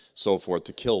and so forth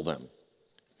to kill them.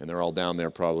 And they're all down there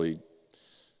probably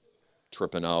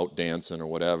tripping out, dancing or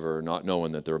whatever, not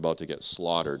knowing that they're about to get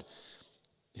slaughtered.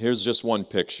 Here's just one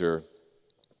picture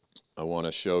I want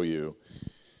to show you.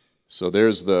 So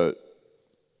there's the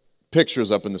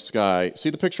pictures up in the sky. See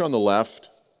the picture on the left?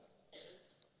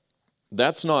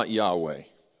 That's not Yahweh.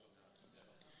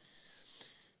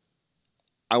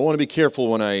 I want to be careful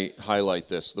when I highlight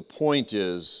this. The point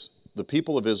is, the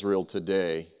people of Israel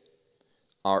today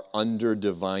are under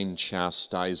divine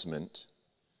chastisement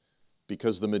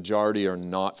because the majority are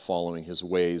not following his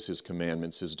ways, his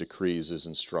commandments, his decrees, his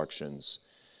instructions.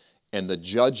 And the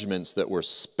judgments that were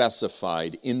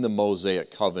specified in the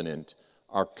Mosaic covenant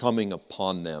are coming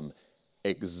upon them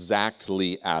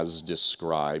exactly as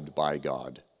described by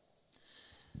God.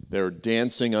 They're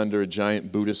dancing under a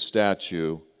giant Buddhist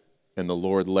statue, and the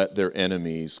Lord let their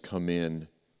enemies come in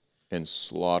and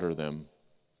slaughter them.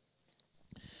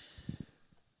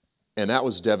 And that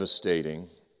was devastating.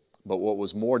 But what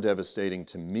was more devastating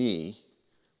to me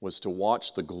was to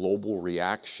watch the global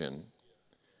reaction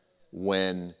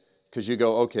when, because you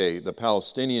go, okay, the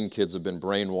Palestinian kids have been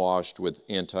brainwashed with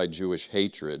anti-Jewish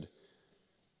hatred,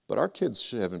 but our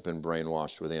kids haven't been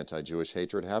brainwashed with anti-Jewish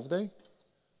hatred, have they?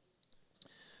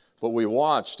 But we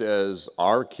watched as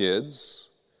our kids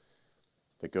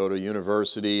that go to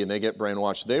university and they get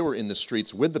brainwashed, they were in the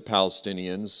streets with the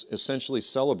Palestinians, essentially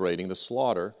celebrating the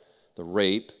slaughter, the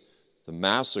rape, the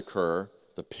massacre,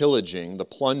 the pillaging, the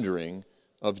plundering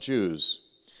of Jews.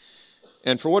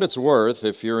 And for what it's worth,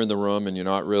 if you're in the room and you're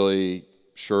not really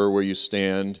sure where you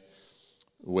stand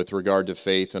with regard to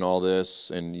faith and all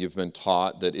this, and you've been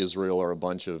taught that Israel are a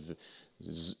bunch of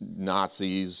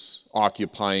Nazis,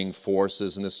 occupying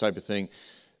forces, and this type of thing,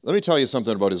 let me tell you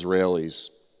something about Israelis.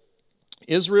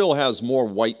 Israel has more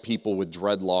white people with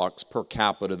dreadlocks per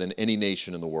capita than any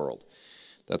nation in the world.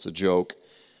 That's a joke.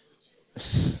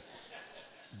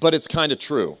 But it's kind of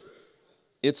true.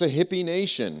 It's a hippie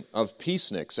nation of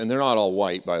peaceniks, and they're not all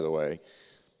white, by the way.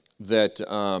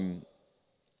 And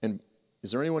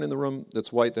is there anyone in the room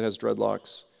that's white that has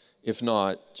dreadlocks? If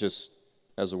not, just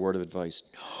as a word of advice,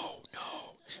 no.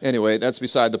 Anyway, that's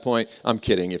beside the point. I'm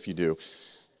kidding if you do.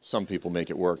 Some people make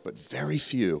it work, but very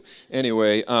few.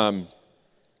 Anyway,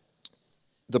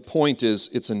 the point is,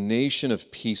 it's a nation of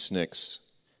peaceniks.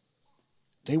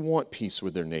 They want peace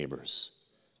with their neighbors.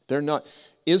 They're not...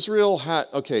 Israel had...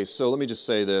 Okay, so let me just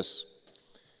say this.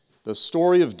 The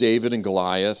story of David and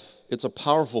Goliath, it's a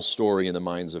powerful story in the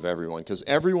minds of everyone because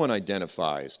everyone,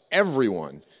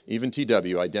 even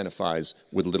TW, identifies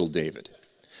with little David.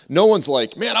 No one's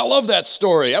like, man, I love that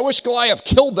story. I wish Goliath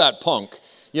killed that punk.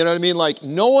 You know what I mean? Like,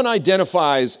 everyone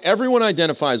identifies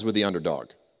with the underdog.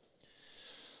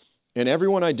 And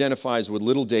everyone identifies with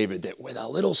little David that with a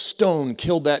little stone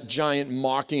killed that giant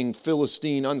mocking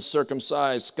Philistine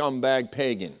uncircumcised scumbag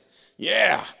pagan.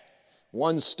 Yeah,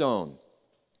 one stone.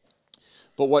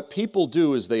 But what people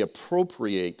do is they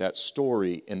appropriate that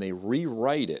story and they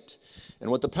rewrite it.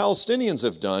 And what the Palestinians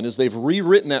have done is they've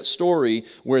rewritten that story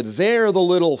where they're the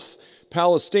little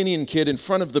Palestinian kid in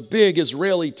front of the big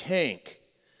Israeli tank.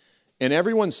 And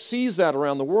everyone sees that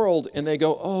around the world and they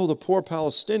go, oh, the poor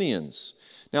Palestinians.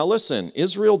 Now listen,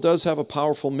 Israel does have a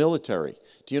powerful military.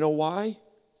 Do you know why?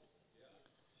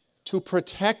 To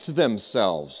protect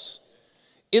themselves.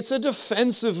 It's a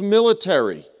defensive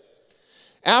military.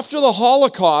 After the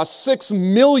Holocaust, 6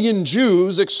 million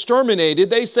Jews exterminated,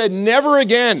 they said, never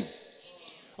again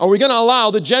are we going to allow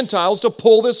the Gentiles to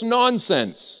pull this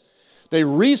nonsense. They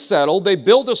resettled, they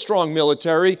built a strong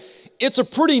military. It's a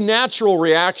pretty natural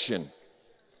reaction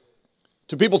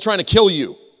to people trying to kill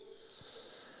you.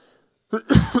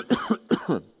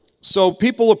 So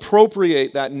people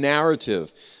appropriate that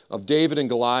narrative of David and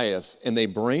Goliath and they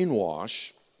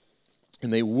brainwash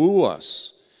and they woo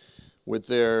us with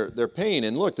their pain.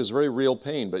 And look, there's very real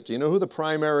pain, but do you know who the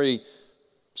primary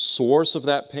source of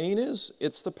that pain is?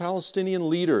 It's the Palestinian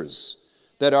leaders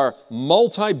that are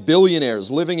multi-billionaires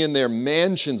living in their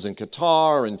mansions in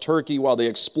Qatar and Turkey while they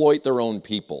exploit their own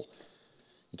people.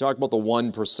 You talk about the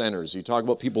one percenters. You talk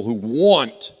about people who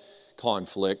want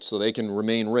conflict so they can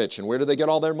remain rich. And where do they get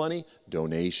all their money?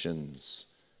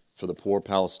 Donations for the poor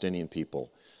Palestinian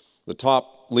people. The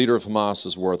top leader of Hamas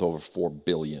is worth over $4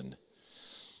 billion.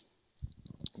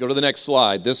 Go to the next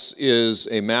slide. This is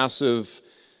a massive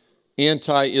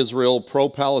anti-Israel,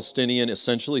 pro-Palestinian,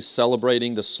 essentially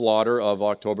celebrating the slaughter of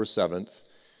October 7th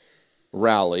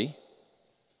rally.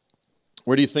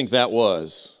 Where do you think that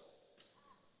was?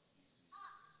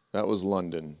 That was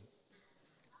London.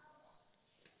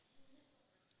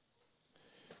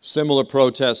 Similar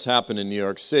protests happened in New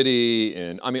York City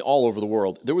and all over the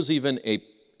world. There was even a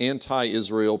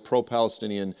anti-Israel,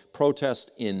 pro-Palestinian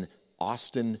protest in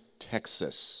Austin,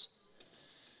 Texas,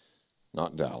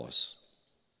 not Dallas.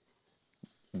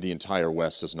 The entire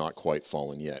West has not quite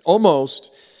fallen yet.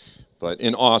 Almost, but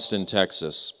in Austin,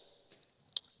 Texas.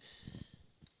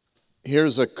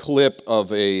 Here's a clip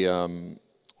of a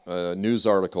news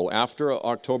article. After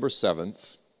October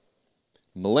 7th,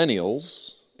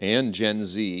 millennials and Gen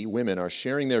Z women are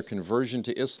sharing their conversion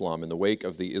to Islam in the wake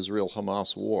of the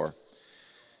Israel-Hamas war.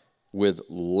 With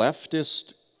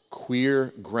leftist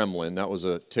queer gremlin, that was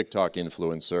a TikTok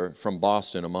influencer from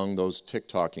Boston, among those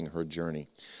TikToking her journey.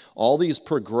 All these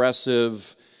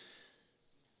progressive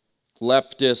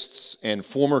leftists and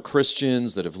former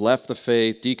Christians that have left the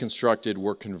faith, deconstructed,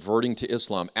 were converting to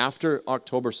Islam after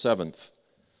October 7th,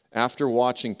 after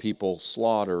watching people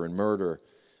slaughter and murder.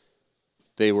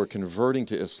 They were converting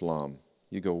to Islam.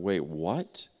 You go, wait,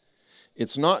 what?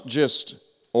 It's not just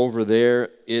over there,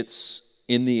 it's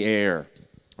in the air.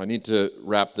 I need to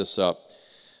wrap this up.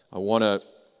 I want to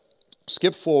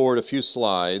skip forward a few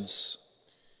slides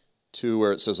to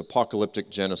where it says apocalyptic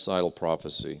genocidal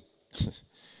prophecy.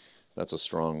 That's a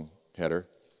strong header.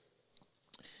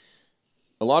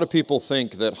 A lot of people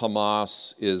think that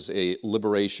Hamas is a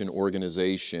liberation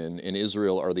organization and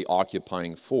Israel are the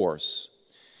occupying force.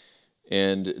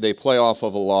 And they play off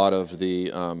of a lot of the,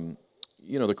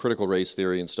 the critical race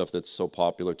theory and stuff that's so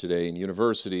popular today in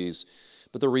universities.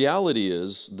 But the reality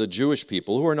is the Jewish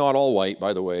people, who are not all white,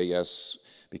 by the way, yes,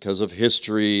 because of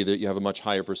history, that you have a much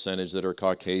higher percentage that are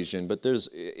Caucasian. But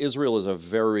Israel is a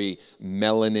very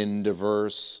melanin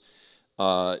diverse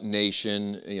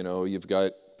nation. You know, you've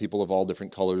got people of all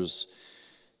different colors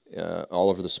all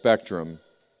over the spectrum.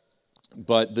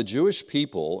 But the Jewish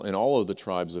people and all of the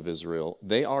tribes of Israel,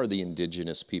 they are the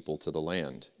indigenous people to the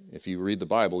land. If you read the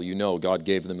Bible, you know God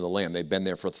gave them the land. They've been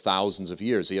there for thousands of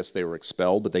years. Yes, they were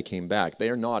expelled, but they came back. They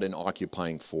are not an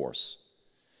occupying force.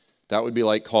 That would be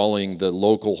like calling the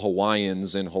local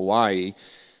Hawaiians in Hawaii,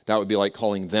 that would be like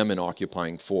calling them an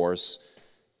occupying force.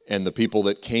 And the people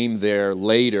that came there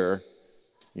later,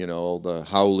 you know, the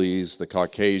Howleys, the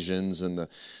Caucasians, and the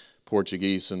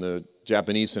Portuguese, and the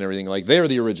Japanese and everything, like they're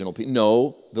the original people.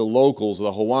 No, the locals,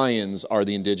 the Hawaiians, are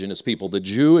the indigenous people. The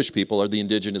Jewish people are the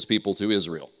indigenous people to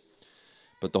Israel.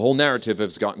 But the whole narrative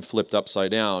has gotten flipped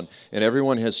upside down, and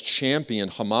everyone has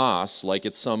championed Hamas like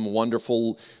it's some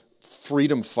wonderful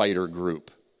freedom fighter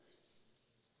group.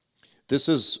 This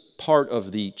is part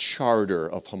of the charter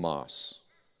of Hamas.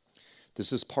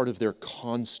 This is part of their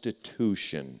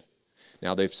constitution.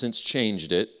 Now, they've since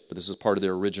changed it, but this is part of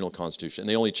their original constitution.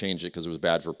 They only changed it because it was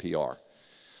bad for PR.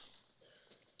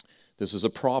 This is a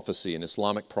prophecy, an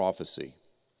Islamic prophecy.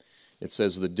 It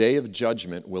says, the day of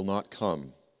judgment will not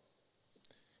come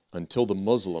until the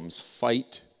Muslims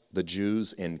fight the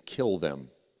Jews and kill them.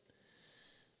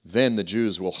 Then the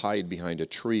Jews will hide behind a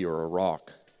tree or a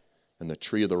rock, and the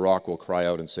tree or the rock will cry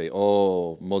out and say,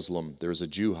 oh, Muslim, there's a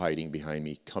Jew hiding behind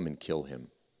me. Come and kill him.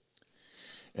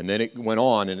 And then it went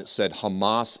on and it said,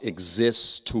 Hamas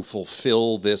exists to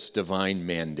fulfill this divine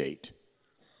mandate.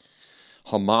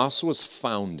 Hamas was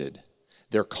founded.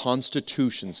 Their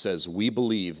constitution says we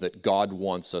believe that God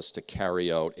wants us to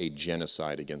carry out a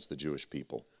genocide against the Jewish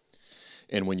people.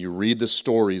 And when you read the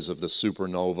stories of the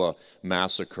supernova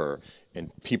massacre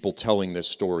and people telling their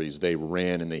stories, they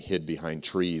ran and they hid behind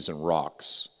trees and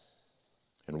rocks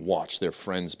and watched their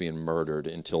friends being murdered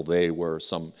until they were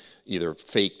either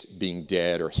faked being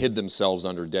dead or hid themselves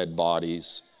under dead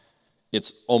bodies.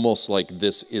 It's almost like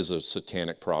this is a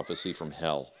satanic prophecy from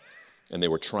hell, and they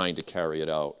were trying to carry it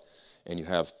out. And you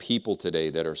have people today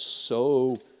that are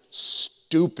so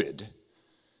stupid,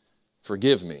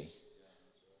 forgive me,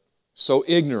 so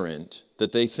ignorant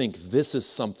that they think this is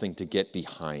something to get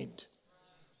behind.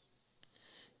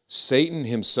 Satan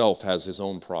himself has his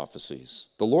own prophecies.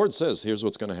 The Lord says, here's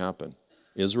what's going to happen.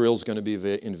 Israel's going to be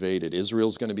invaded.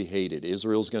 Israel's going to be hated.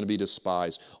 Israel's going to be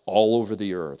despised all over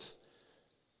the earth.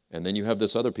 And then you have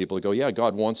this other people that go, yeah,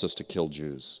 God wants us to kill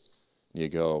Jews. And you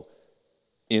go,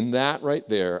 in that right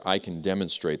there, I can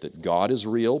demonstrate that God is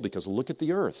real, because look at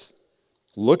the earth.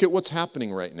 Look at what's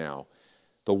happening right now.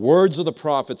 The words of the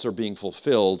prophets are being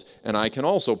fulfilled, and I can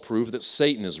also prove that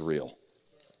Satan is real,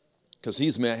 because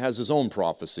he has his own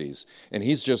prophecies, and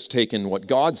he's just taken what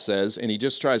God says, and he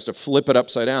just tries to flip it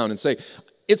upside down and say,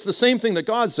 it's the same thing that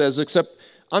God says, except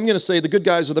I'm going to say the good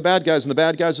guys are the bad guys and the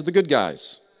bad guys are the good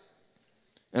guys.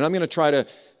 And I'm going to try to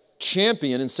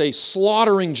champion and say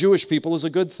slaughtering Jewish people is a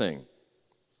good thing.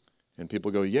 And people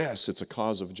go, yes, it's a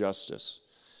cause of justice.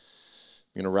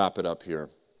 I'm going to wrap it up here.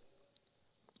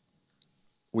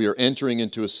 We are entering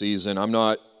into a season. I'm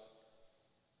not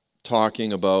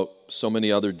talking about so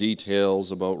many other details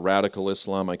about radical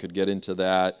Islam. I could get into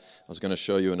that. I was going to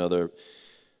show you another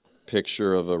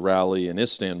picture of a rally in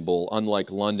Istanbul,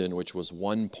 unlike London, which was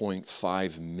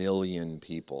 1.5 million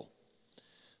people,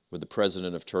 with the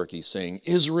president of Turkey saying,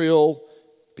 Israel,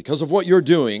 because of what you're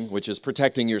doing, which is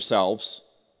protecting yourselves,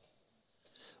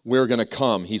 we're going to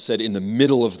come. He said, in the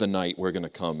middle of the night, we're going to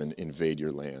come and invade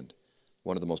your land.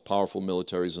 One of the most powerful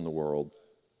militaries in the world.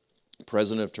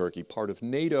 President of Turkey, part of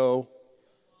NATO,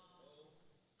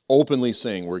 openly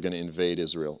saying we're going to invade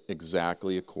Israel,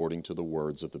 exactly according to the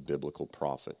words of the biblical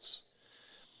prophets.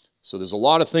 So there's a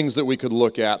lot of things that we could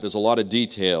look at. There's a lot of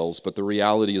details, but the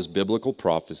reality is biblical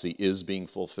prophecy is being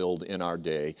fulfilled in our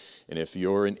day. And if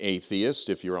you're an atheist,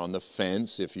 if you're on the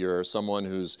fence, if you're someone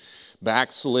who's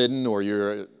backslidden, or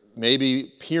you're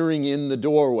maybe peering in the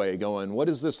doorway going, what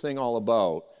is this thing all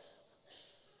about?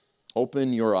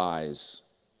 Open your eyes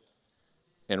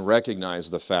and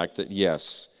recognize the fact that,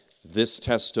 yes, this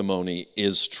testimony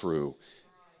is true.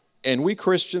 And we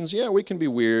Christians, yeah, we can be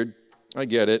weird. I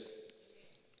get it.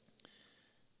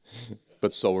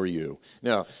 But so are you.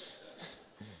 Now,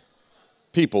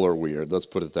 people are weird, let's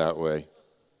put it that way.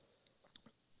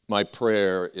 My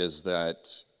prayer is that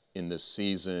in this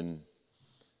season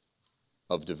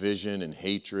of division and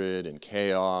hatred and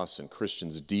chaos and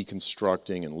Christians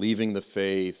deconstructing and leaving the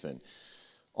faith and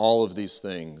all of these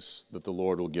things, that the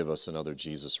Lord will give us another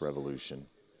Jesus revolution.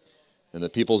 And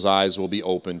that people's eyes will be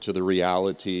open to the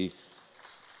reality.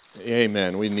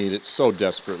 Amen. We need it so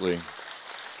desperately.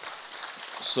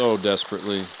 So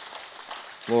desperately.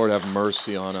 Lord, have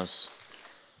mercy on us.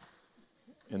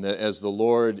 And that as the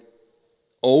Lord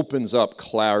opens up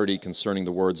clarity concerning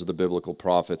the words of the biblical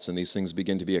prophets, and these things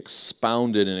begin to be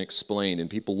expounded and explained,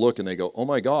 and people look and they go, oh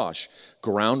my gosh,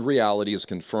 ground reality is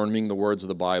confirming the words of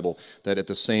the Bible, that at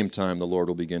the same time the Lord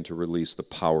will begin to release the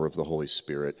power of the Holy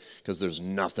Spirit, because there's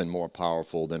nothing more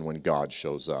powerful than when God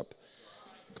shows up.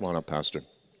 Come on up, Pastor.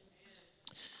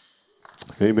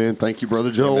 Amen. Thank you,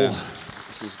 Brother Joel. Amen.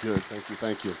 This is good.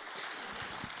 Thank you.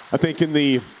 I think in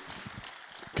the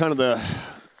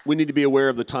we need to be aware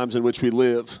of the times in which we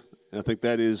live. And I think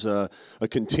that is a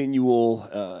continual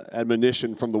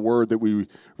admonition from the word that we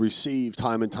receive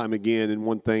time and time again. And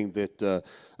one thing that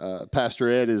Pastor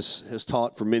Ed has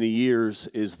taught for many years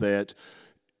is that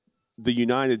the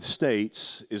United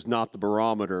States is not the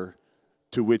barometer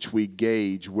to which we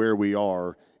gauge where we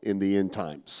are in the end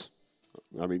times.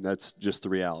 I mean, that's just the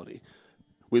reality.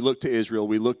 We look to Israel.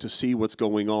 We look to see what's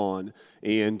going on,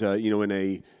 and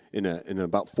in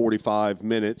about 45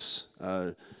 minutes,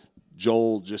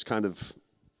 Joel just kind of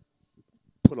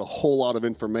put a whole lot of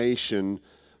information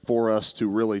for us to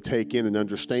really take in and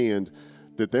understand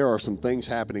that there are some things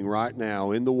happening right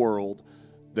now in the world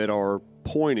that are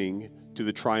pointing to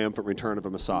the triumphant return of a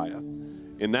Messiah.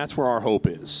 And that's where our hope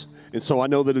is. And so I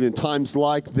know that in times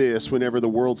like this, whenever the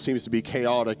world seems to be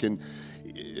chaotic, and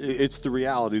it's the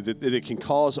reality that it can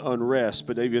cause unrest.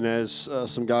 But even as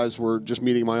some guys were just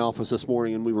meeting in my office this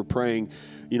morning and we were praying,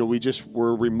 we just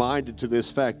were reminded to this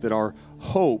fact that our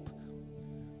hope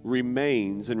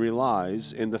remains and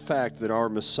relies in the fact that our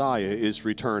Messiah is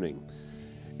returning.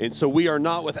 And so we are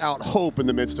not without hope in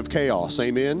the midst of chaos.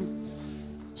 Amen?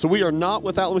 So we are not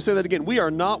without, let me say that again, we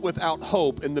are not without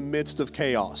hope in the midst of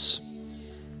chaos.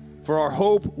 For our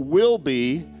hope will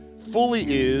be, fully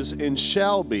is, and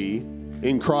shall be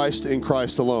in Christ and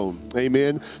Christ alone.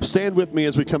 Amen. Stand with me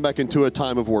as we come back into a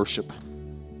time of worship.